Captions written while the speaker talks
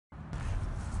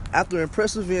After an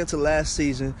impressive end to last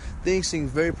season, things seem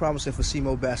very promising for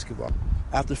SEMO basketball.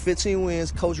 After 15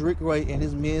 wins, Coach Rick Ray and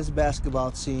his men's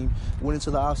basketball team went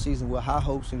into the offseason with high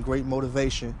hopes and great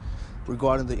motivation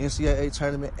regarding the NCAA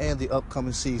tournament and the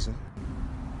upcoming season.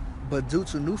 But due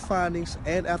to new findings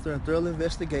and after a thorough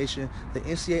investigation, the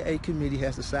NCAA committee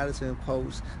has decided to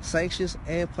impose sanctions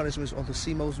and punishments on the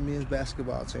SEMO's men's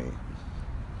basketball team.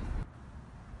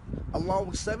 Along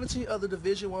with 17 other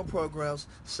Division I programs,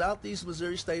 Southeast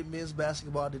Missouri State men's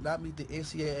basketball did not meet the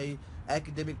NCAA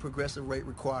academic progressive rate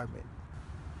requirement.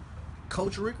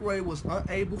 Coach Rick Ray was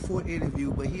unable for an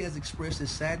interview, but he has expressed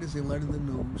his sadness in learning the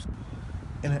news.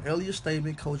 In an earlier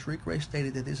statement, Coach Rick Ray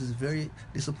stated that this is very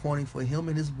disappointing for him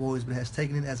and his boys, but has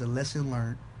taken it as a lesson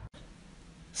learned.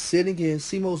 Sitting in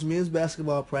SEMO's men's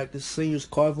basketball practice, seniors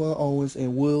Carvon Owens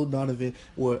and Will Donovan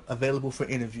were available for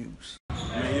interviews.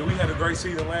 Yeah, we had a great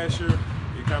season last year.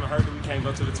 It kind of hurt that we can't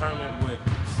go to the tournament, but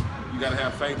you got to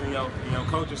have faith in your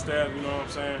coaching staff, you know what I'm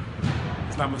saying?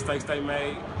 It's not mistakes they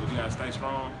made, but you got to stay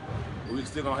strong. But we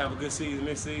still going to have a good season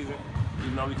this season,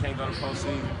 even though we can't go to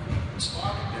postseason.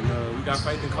 And we got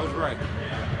faith in Coach Ray.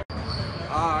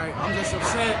 Alright, I'm just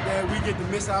upset that we get to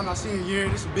miss out on our senior year.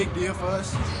 This is a big deal for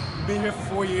us. We've been here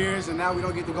for 4 years, and now we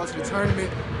don't get to go to the tournament.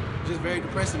 Just very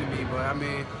depressing to me, but I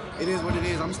mean, it is what it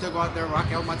is. I'm still go out there and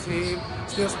rock out my team,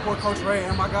 still support Coach Ray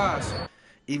and my guys.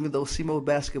 Even though SEMO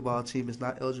basketball team is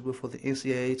not eligible for the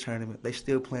NCAA tournament, they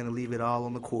still plan to leave it all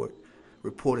on the court.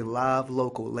 Reporting live,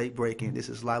 local, late breaking, this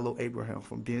is Lilo Abraham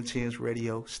from Ben 10's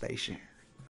radio station.